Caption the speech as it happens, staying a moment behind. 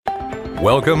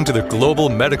Welcome to the Global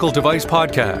Medical Device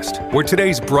Podcast, where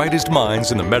today's brightest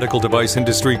minds in the medical device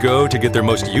industry go to get their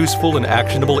most useful and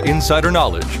actionable insider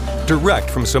knowledge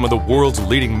direct from some of the world's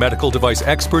leading medical device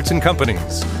experts and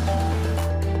companies.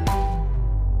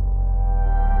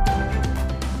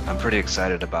 I'm pretty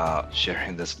excited about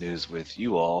sharing this news with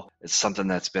you all. It's something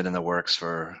that's been in the works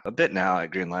for a bit now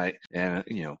at Greenlight. And,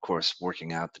 of course,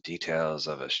 working out the details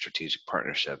of a strategic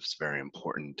partnership is very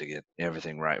important to get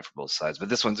everything right for both sides. But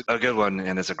this one's a good one,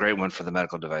 and it's a great one for the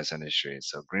medical device industry.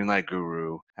 So Greenlight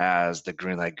Guru has the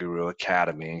Greenlight Guru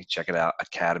Academy. Check it out,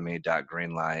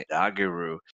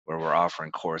 academy.greenlight.guru, where we're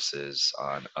offering courses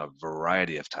on a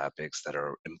variety of topics that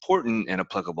are important and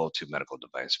applicable to medical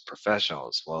device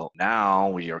professionals. Well, now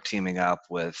we are teaming up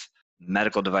with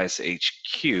Medical Device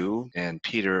HQ and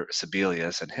Peter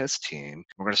Sebelius and his team.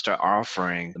 We're going to start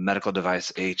offering the Medical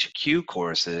Device HQ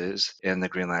courses in the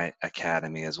Greenlight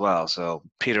Academy as well. So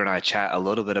Peter and I chat a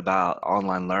little bit about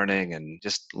online learning and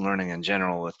just learning in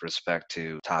general with respect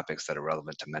to topics that are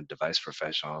relevant to med device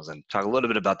professionals, and talk a little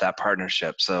bit about that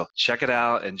partnership. So check it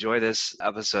out. Enjoy this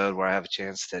episode where I have a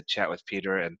chance to chat with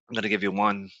Peter. And I'm going to give you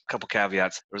couple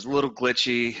caveats. It was a little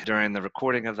glitchy during the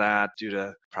recording of that due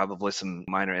to probably some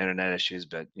minor internet issues,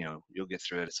 but you'll get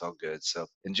through it. It's all good. So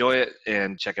enjoy it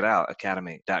and check it out,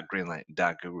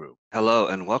 academy.greenlight.guru. Hello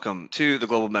and welcome to the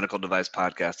Global Medical Device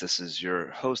Podcast. This is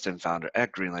your host and founder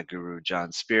at Greenlight Guru,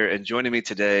 John Spear. And joining me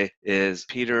today is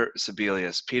Peter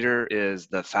Sebelius. Peter is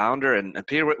the founder. And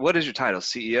Peter, what is your title?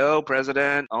 CEO,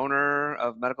 president, owner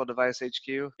of Medical Device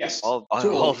HQ? Yes. All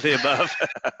of the above.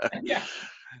 Yeah.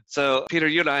 So, Peter,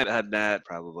 you and I had met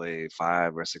probably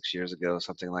 5 or 6 years ago,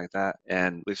 something like that.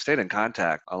 And we've stayed in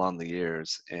contact along the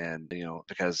years. And,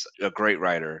 because you're a great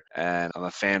writer and I'm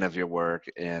a fan of your work.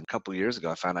 And a couple of years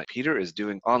ago, I found out Peter is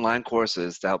doing online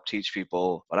courses to help teach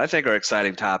people what I think are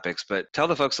exciting topics. But tell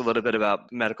the folks a little bit about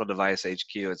Medical Device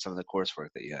HQ and some of the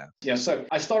coursework that you have. Yeah, so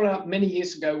I started out many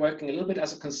years ago working a little bit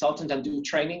as a consultant and do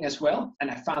training as well.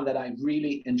 And I found that I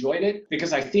really enjoyed it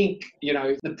because I think,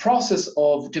 the process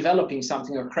of developing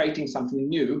something or creating something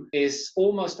new is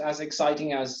almost as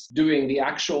exciting as doing the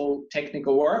actual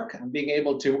technical work, and being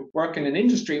able to work in an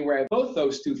industry where both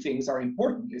those two things are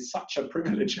important is such a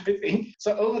privilege, I think.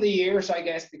 So over the years, I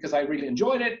guess, because I really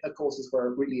enjoyed it, the courses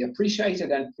were really appreciated,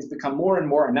 and it's become more and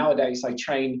more. And nowadays I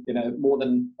train, more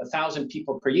than 1,000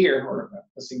 people per year, or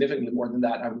significantly more than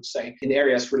that, I would say, in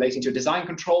areas relating to design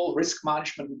control, risk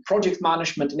management, project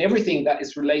management, and everything that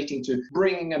is relating to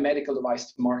bringing a medical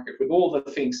device to market with all the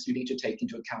things you need to take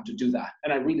into account to do that.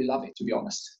 And I really love it, to be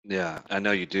honest. Yeah, I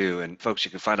know you do. And folks,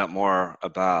 you can find out more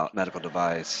about Medical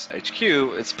Device HQ.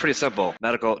 It's pretty simple,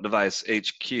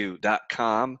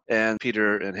 medicaldevicehq.com. And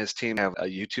Peter and his team have a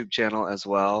YouTube channel as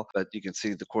well, but you can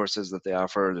see the courses that they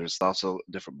offer. There's also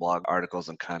different blog articles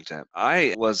and content.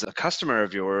 I was a customer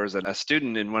of yours and a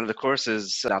student in one of the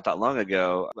courses not that long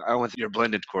ago. I went through your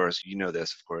blended course. You know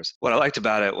this, of course. What I liked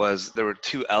about it was there were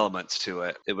 2 elements to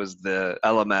it. It was the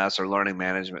LMS, or learning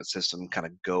management system, kind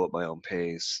of go at my own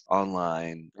pace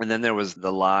online. And then there was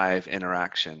the live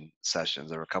interaction sessions.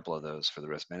 There were a couple of those for the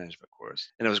risk management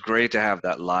course. And it was great to have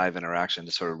that live interaction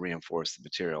to sort of reinforce the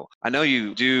material. I know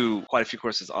you do quite a few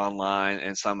courses online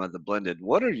and some of the blended.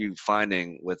 What are you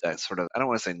finding with that sort of, I don't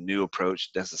want to say new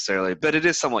approach necessarily, but it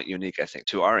is somewhat unique, I think,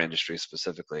 to our industry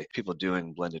specifically. People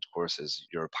doing blended courses,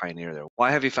 you're a pioneer there.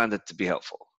 Why have you found it to be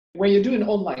helpful? When you do an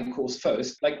online course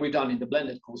first, like we've done in the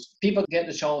blended course, people get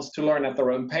the chance to learn at their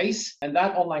own pace. And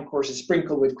that online course is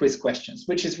sprinkled with quiz questions,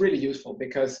 which is really useful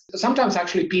because sometimes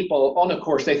actually people on a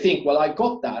course, they think, well, I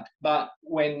got that. But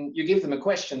when you give them a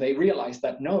question, they realize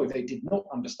that no, they did not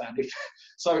understand it.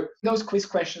 So those quiz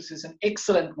questions is an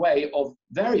excellent way of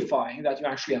verifying that you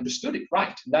actually understood it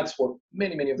right. And that's what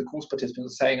many of the course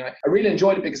participants are saying. I really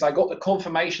enjoyed it because I got the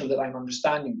confirmation that I'm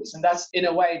understanding this. And that's in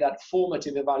a way that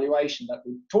formative evaluation that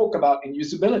we talk about in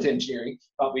usability engineering,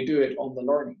 but we do it on the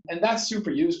learning. And that's super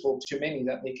useful to many,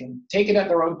 that they can take it at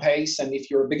their own pace. And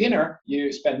if you're a beginner,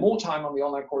 you spend more time on the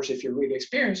online course. If you're really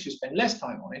experienced, you spend less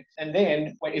time on it. And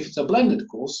then if it's a blended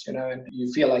course, and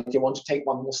you feel like you want to take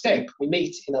one more step, we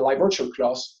meet in a live virtual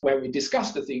class where we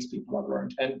discuss the things people have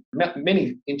learned, and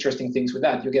many interesting things with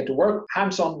that. You get to work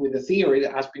hands-on with the theory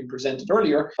that has been presented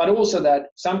earlier, but also that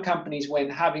some companies, when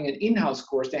having an in-house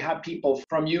course, they have people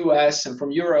from US and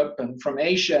from Europe and from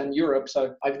Asia Asia and Europe.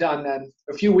 So I've done,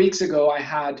 a few weeks ago, I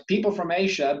had people from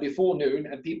Asia before noon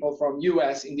and people from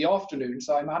US in the afternoon.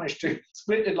 So I managed to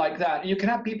split it like that. And you can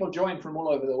have people join from all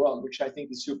over the world, which I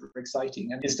think is super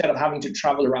exciting. And instead of having to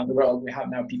travel around the world, we have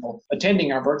now people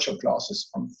attending our virtual classes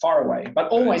from far away, but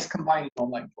always combining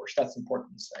online course. That's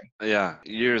important to say. Yeah,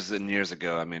 years and years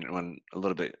ago, I mean, when a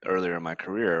little bit earlier in my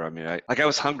career, I mean, I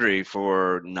was hungry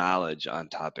for knowledge on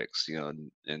topics,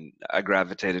 and I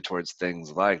gravitated towards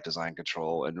things like design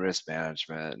control and risk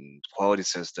management and quality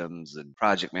systems and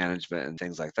project management and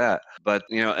things like that. But,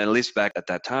 at least back at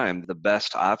that time, the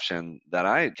best option that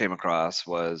I came across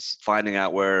was finding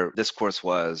out where this course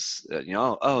was,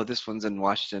 oh, this one's in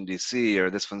Washington, D.C., or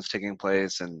this one's taking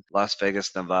place in Las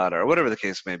Vegas, Nevada, or whatever the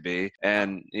case may be.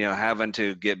 And, having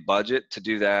to get budget to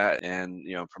do that and,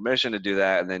 permission to do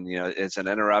that. And then, it's an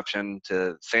interruption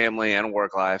to family and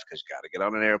work life because you got to get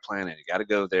on an airplane and you got to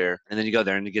go there. And then you go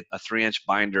there and you get a 3-inch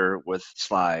binder with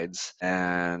slides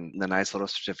and the nice little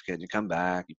certificate. And you come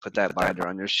back, you put that binder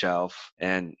on your shelf,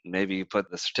 and maybe you put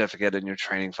the certificate in your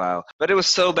training file. But it was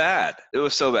so bad. It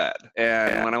was so bad.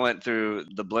 And when I went through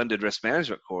the blended risk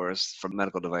management course from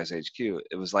Medical Device HQ,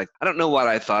 it was like, I don't know what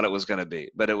I thought it was going to be,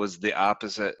 but it was the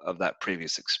opposite of that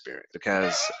previous experience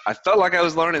because I felt like I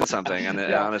was learning something on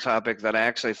a topic that I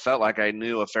actually felt like I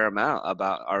knew a fair amount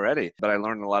about already, but I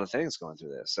learned a lot of things going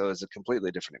through this. So it's a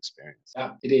completely different experience.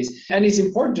 Yeah, it is. And it's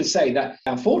important to say that,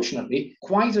 unfortunately,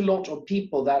 quite a lot of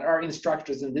people that are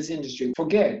instructors in this industry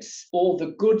forget all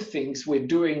the good things we're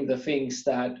doing, the things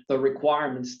that the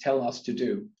requirements tell us to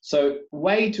do. So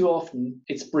way too often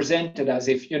it's presented as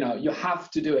if, you have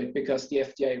to do it because the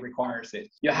FDA requires it.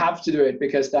 You have to do it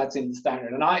because that's in the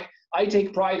standard. And I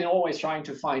take pride in always trying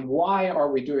to find why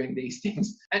are we doing these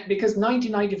things? And because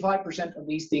 95% of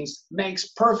these things makes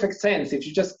perfect sense if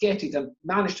you just get it and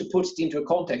manage to put it into a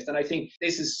context. And I think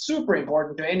this is super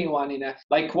important to anyone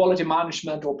in quality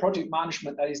management or project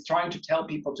management that is trying to tell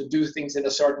people to do things in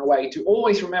a certain way, to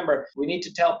always remember we need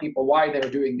to tell people why they're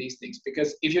doing these things.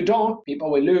 Because if you don't, people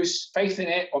will lose faith in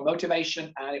it or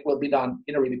motivation, and it will be done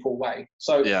in a really poor way.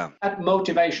 So that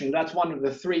motivation, that's one of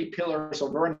the 3 pillars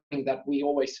of learning that we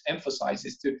always emphasize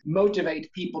is to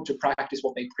motivate people to practice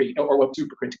what they preach or what's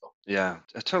super critical. Yeah,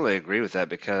 I totally agree with that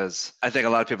because I think a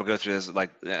lot of people go through this, and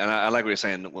I like what you're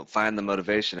saying, find the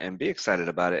motivation and be excited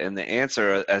about it. And the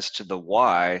answer as to the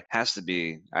why has to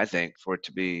be, I think, for it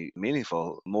to be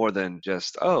meaningful, more than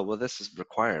just, oh, well, this is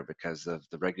required because of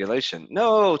the regulation.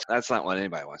 No, that's not what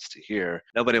anybody wants to hear.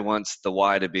 Nobody wants the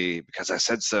why to be because I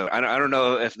said so. I don't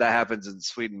know if that happens in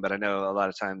Sweden, but I know a lot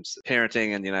of times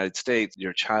parenting in the United States,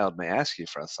 your child may ask you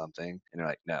for something and you're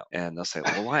like, no. And they'll say,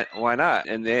 well, why not?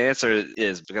 And the answer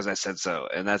is because I said so.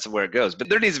 And that's where it goes. But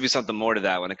there needs to be something more to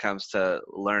that when it comes to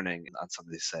learning on some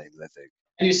of these things, I think.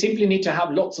 And you simply need to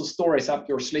have lots of stories up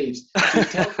your sleeves to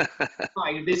tell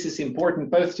why this is important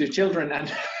both to children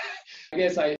and I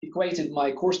guess I equated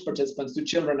my course participants to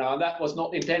children now, and that was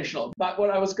not intentional. But what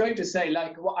I was going to say,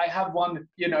 I have one,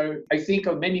 I think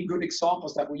of many good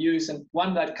examples that we use. And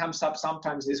one that comes up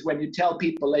sometimes is when you tell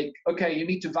people okay, you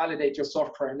need to validate your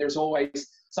software. And there's always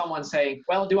someone saying,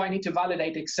 well, do I need to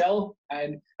validate Excel?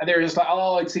 And they're just like,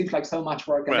 oh, it seems like so much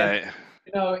work. And right. Then,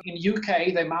 in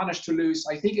UK, they managed to lose,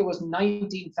 I think it was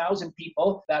 19,000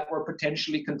 people that were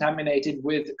potentially contaminated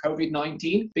with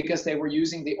COVID-19 because they were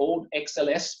using the old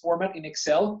XLS format in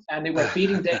Excel and they were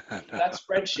feeding that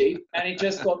spreadsheet, and it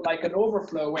just got like an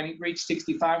overflow when it reached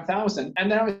 65,000.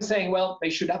 And then I was saying, well,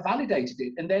 they should have validated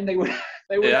it, and then they would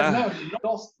have known,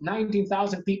 lost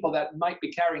 19,000 people that might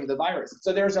be carrying the virus.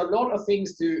 So there's a lot of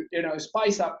things to,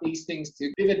 spice up these things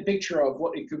to give a picture of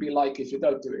what it could be like if you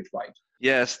don't do it right.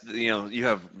 Yes, you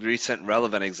have recent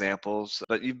relevant examples,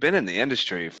 but you've been in the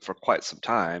industry for quite some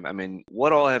time. I mean,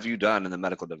 what all have you done in the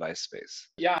medical device space?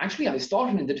 Yeah, actually, I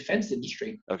started in the defense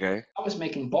industry. Okay. I was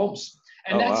making bombs.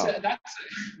 And that's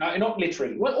no, not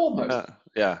literally, well, almost.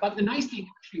 Yeah. But the nice thing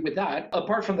actually with that,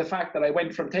 apart from the fact that I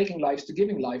went from taking lives to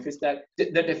giving life, is that the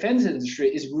defense industry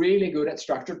is really good at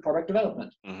structured product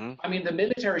development. Mm-hmm. I mean, the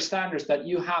military standards that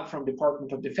you have from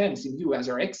Department of Defense in US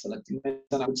are excellent. And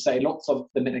I would say lots of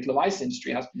the medical device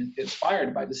industry has been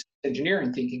inspired by this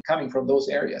engineering thinking coming from those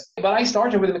areas. But I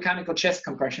started with a mechanical chest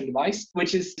compression device,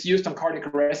 which is used on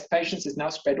cardiac arrest patients, is now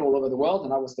spread all over the world.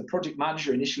 And I was the project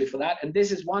manager initially for that. And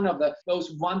this is one of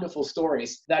those wonderful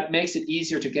stories that makes it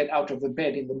easier to get out of the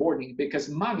bed in the morning, because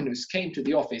Magnus came to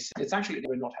the office. It's actually,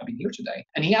 we're not having here today.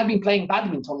 And he had been playing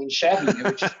badminton in Kävlinge,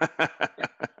 which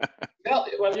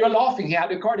Well, you're laughing. He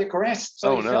had a cardiac arrest.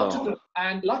 So he fell to no. the,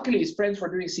 and luckily his friends were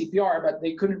doing CPR, but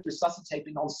they couldn't resuscitate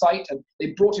him on site. And they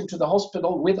brought him to the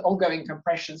hospital with ongoing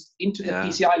compressions into the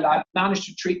PCI lab, managed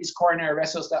to treat his coronary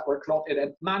vessels that were clotted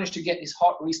and managed to get his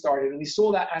heart restarted. And he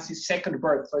saw that as his second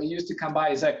birth. So he used to come by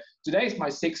and say, today's my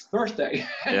 6th birthday.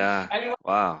 Yeah.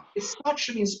 Wow. It's such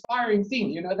an inspiring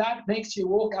thing. You know, that makes you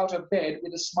walk out of bed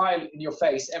with a smile in your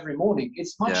face every morning.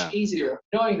 It's much easier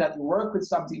knowing that you work with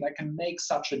something that can make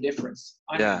such a difference.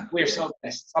 We're so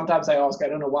blessed. Sometimes I ask, I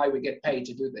don't know why we get paid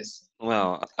to do this.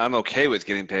 Well, I'm okay with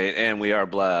getting paid, and we are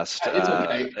blessed. It's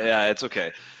okay. Yeah, it's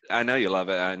okay. I know you love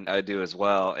it, and I do as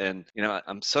well. And, you know,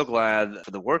 I'm so glad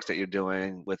for the work that you're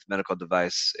doing with Medical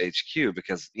Device HQ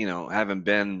because, you know, having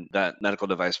been that medical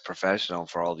device professional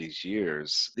for all these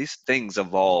years, these things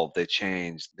evolve, they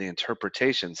change. The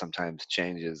interpretation sometimes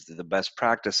changes. The best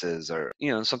practices are,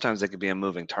 you know, sometimes they could be a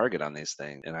moving target on these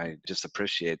things. And I just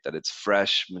appreciate that it's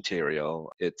fresh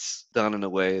material. It's done in a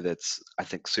way that's, I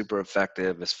think, super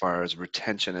effective as far as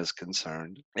retention is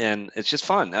concerned. And it's just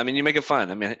fun. I mean, you make it fun.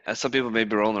 I mean, some people may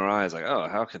be rolling their eyes like, oh,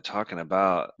 how can talking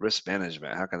about risk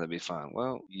management, how can that be fun?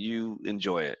 Well, you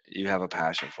enjoy it. You have a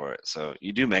passion for it. So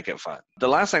you do make it fun. The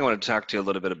last thing I want to talk to you a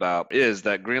little bit about is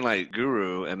that Greenlight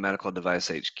Guru and Medical Device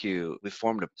HQ, we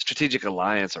formed a strategic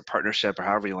alliance or partnership or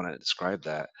however you want to describe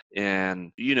that.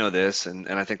 And you know this, and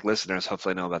I think listeners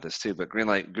hopefully know about this too, but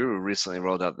Greenlight Guru recently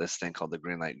rolled out this thing called the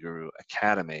Greenlight Guru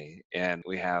Academy. And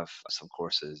we have some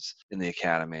courses in the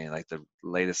Academy. Like the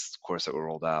latest course that we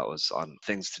rolled out was on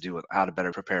things to do with how to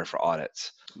better prepare for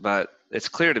audits. But it's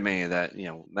clear to me that, you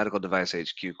know, Medical Device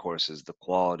HQ courses, the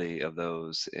quality of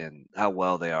those and how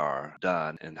well they are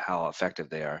done and how effective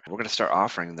they are, we're going to start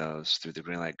offering those through the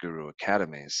Greenlight Guru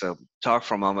Academy. So talk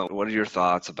for a moment. What are your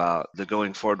thoughts about the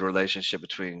going forward relationship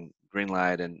between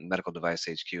Greenlight and Medical Device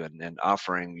HQ and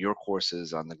offering your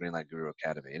courses on the Greenlight Guru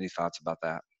Academy? Any thoughts about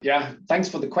that? Yeah, thanks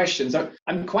for the question. So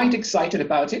I'm quite excited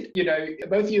about it. You know,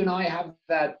 both you and I have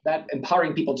that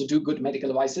empowering people to do good medical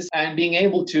devices, and being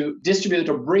able to distribute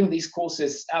or bring these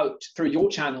courses out through your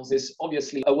channels is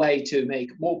obviously a way to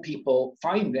make more people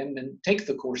find them and take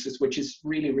the courses, which is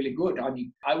really, really good. I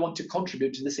mean, I want to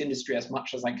contribute to this industry as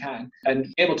much as I can, and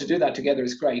able to do that together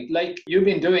is great. Like you've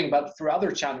been doing, but through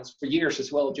other channels for years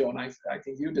as well, John. I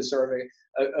think you deserve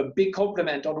a big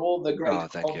compliment on all the great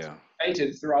content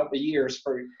created throughout the years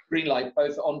for Greenlight,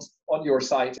 both on your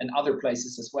site and other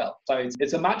places as well. So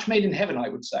it's a match made in heaven, I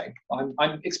would say.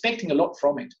 I'm expecting a lot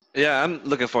from it. Yeah, I'm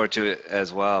looking forward to it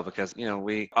as well because, you know,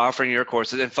 we offering your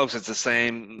courses, and folks, it's the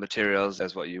same materials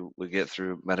as what you would get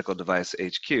through Medical Device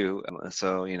HQ.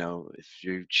 So, you know, if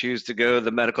you choose to go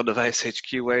the Medical Device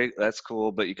HQ way, that's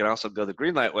cool, but you can also go the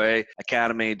Greenlight way,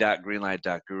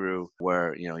 academy.greenlight.guru,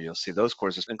 where, you know, you'll see those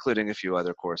courses, including a few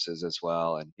other courses as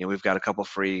well. And, you know, we've got a couple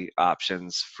free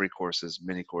options, free courses,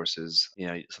 mini courses. You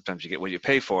know, sometimes you get what you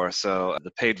pay for. So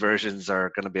the paid versions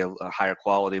are going to be a higher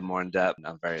quality, more in depth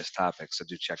on various topics. So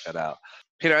do check that out.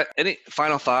 Peter, any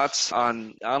final thoughts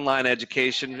on online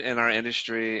education in our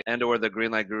industry and or the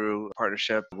Greenlight Guru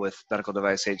partnership with Medical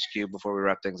Device HQ before we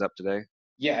wrap things up today?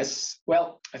 Yes.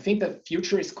 Well, I think the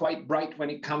future is quite bright when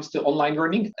it comes to online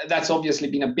learning. That's obviously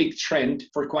been a big trend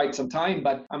for quite some time,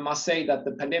 but I must say that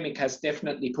the pandemic has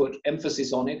definitely put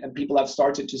emphasis on it, and people have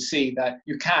started to see that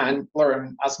you can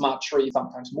learn as much or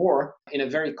sometimes more in a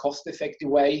very cost-effective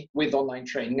way with online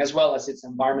training, as well as it's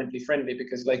environmentally friendly,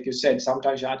 because like you said,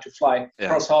 sometimes you had to fly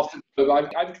across half the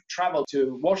globe. I've traveled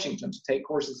to Washington to take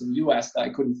courses in the US that I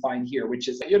couldn't find here, which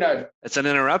is, you know. It's an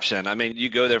interruption. I mean, you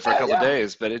go there for a couple of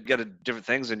days, but it got a different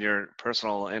things in your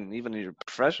personal and even in your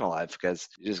professional life because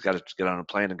you just got to get on a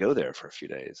plane and go there for a few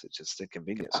days. It's just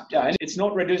inconvenience. Yeah, and it's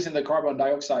not reducing the carbon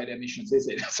dioxide emissions, is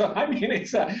it? So I mean,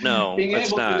 it's no, being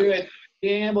able not. to do it.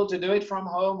 Being able to do it from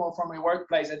home or from your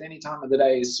workplace at any time of the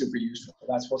day is super useful.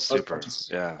 That's what's super.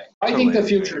 Yeah. I think the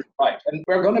future is right. And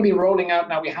we're going to be rolling out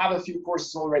now. We have a few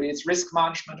courses already. It's risk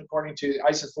management according to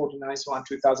ISO 14001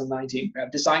 2019. We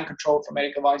have design control for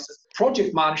medical devices,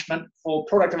 project management for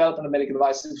product development of medical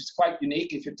devices, which is quite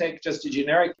unique. If you take just a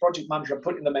generic project manager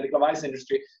put in the medical device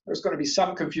industry, there's going to be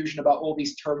some confusion about all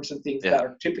these terms and things that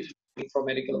are typically for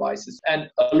medical devices, and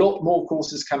a lot more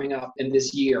courses coming up in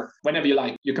this year. Whenever you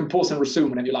like, you can pause and resume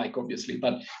whenever you like, obviously.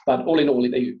 But all in all,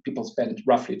 people spend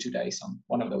roughly 2 days on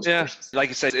one of those courses. Like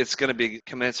you said, it's going to be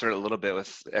commensurate a little bit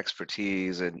with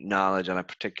expertise and knowledge on a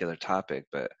particular topic.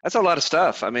 But that's a lot of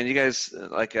stuff. I mean, you guys,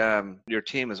 like your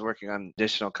team is working on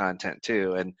additional content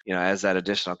too, and you know, as that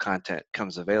additional content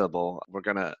comes available, we're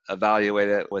going to evaluate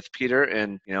it with Peter,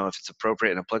 and you know, if it's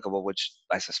appropriate and applicable, which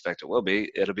I suspect it will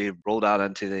be, it'll be rolled out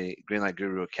into the Greenlight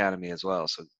Guru Academy as well.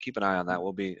 So keep an eye on that.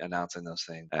 We'll be announcing those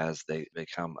things as they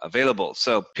become available.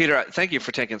 So Peter, thank you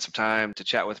for taking some time to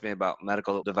chat with me about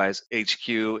Medical Device HQ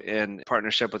in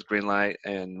partnership with Greenlight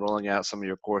and rolling out some of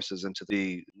your courses into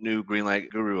the new Greenlight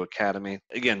Guru Academy.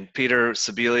 Again, Peter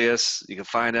Sebelius, you can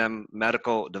find him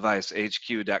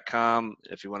medicaldevicehq.com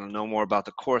if you want to know more about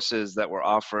the courses that we're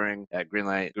offering at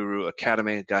Greenlight Guru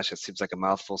Academy. Gosh, it seems like a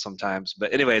mouthful sometimes.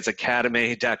 But anyway, it's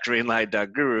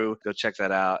academy.greenlight.guru. Go check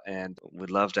that out. And we'd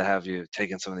love to have you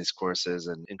taking some of these courses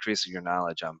and increasing your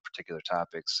knowledge on particular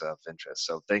topics of interest.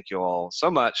 So thank you all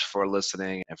so much for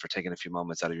listening and for taking a few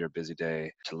moments out of your busy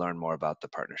day to learn more about the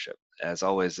partnership. As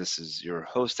always, this is your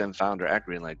host and founder at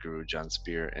Greenlight Guru, John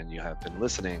Spear, and you have been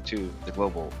listening to the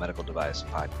Global Medical Device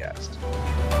Podcast.